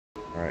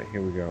Alright,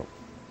 here we go.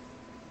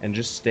 And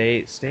just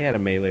stay out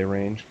of melee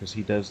range, because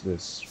he does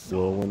this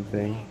whirlwind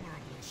thing.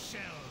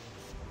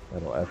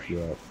 That'll F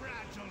you up.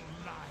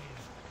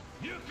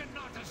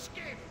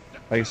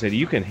 Like I said,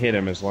 you can hit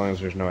him as long as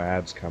there's no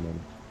ads coming.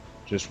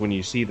 Just when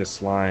you see the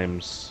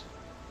slimes,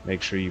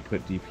 make sure you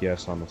put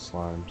DPS on the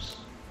slimes.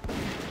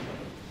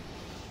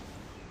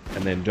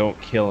 And then don't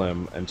kill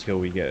him until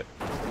we get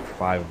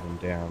 5 of them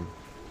down.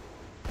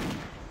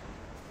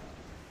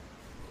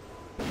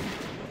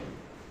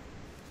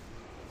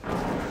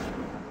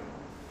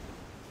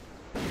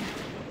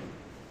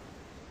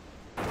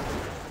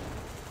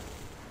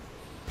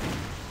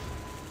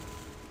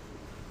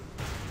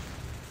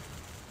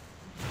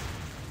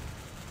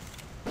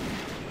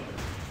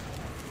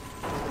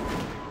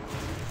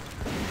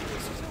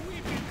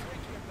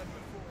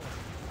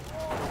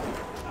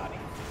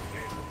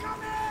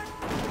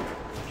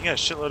 You got a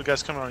shitload of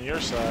guys coming on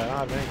your side.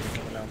 I don't have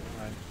anything coming down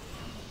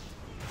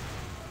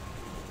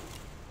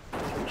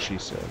behind. She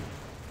said.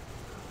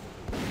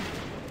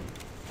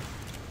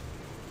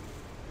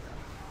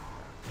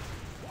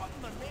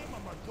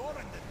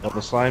 Well, the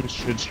slimes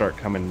should start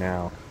coming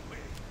now.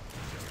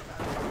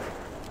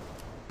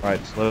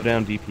 Alright, slow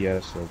down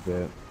DPS a little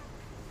bit.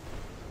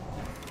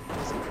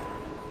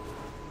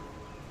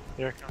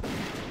 Here.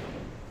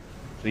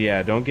 So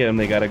yeah, don't get them.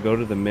 They gotta go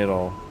to the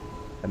middle,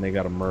 and they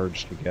gotta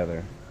merge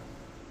together.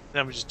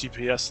 Then we just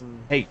DPS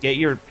and... Hey, get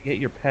your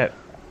pet.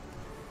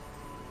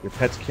 Your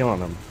pet's killing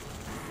them.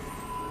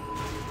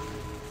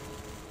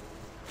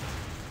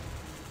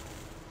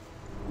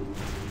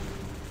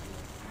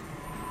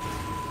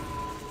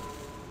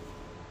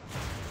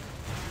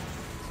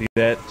 See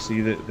that? See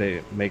that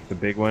they make the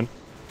big one?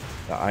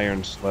 The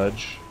iron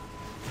sludge.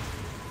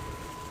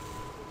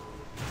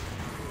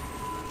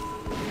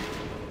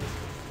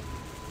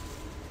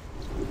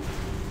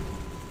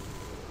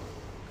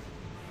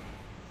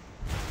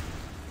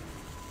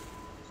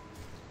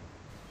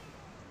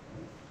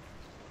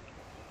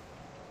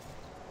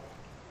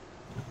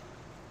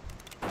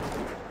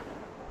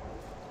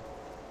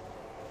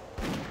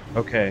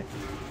 Okay,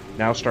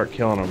 now start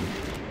killing them.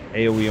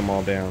 AoE them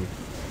all down.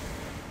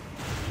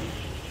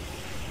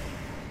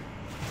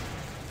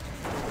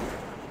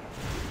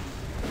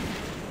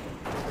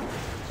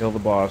 Kill the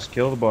boss,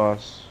 kill the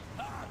boss.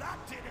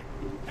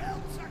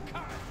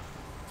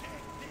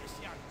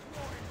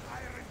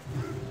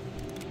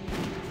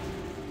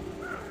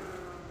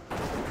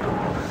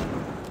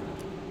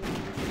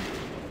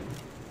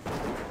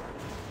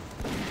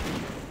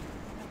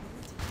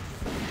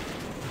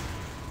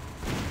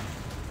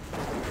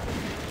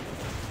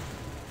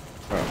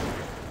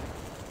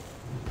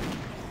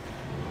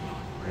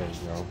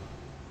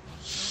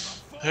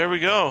 There we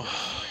go.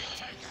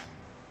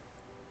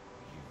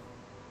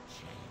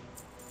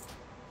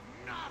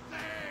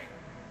 Nothing.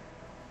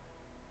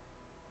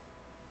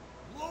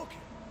 Look,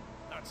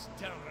 that's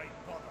downright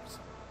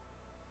bothersome.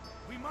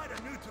 We might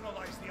have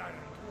neutralized the iron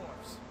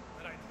dwarves,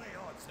 but I'd lay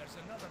odds there's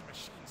another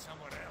machine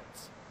somewhere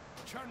else,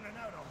 churning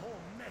out a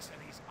whole mess of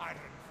these iron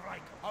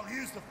Ryankaraoke. I'll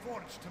use the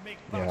forge to make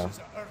batches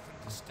of earthen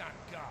to stand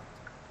guard,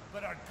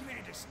 but our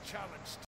greatest challenge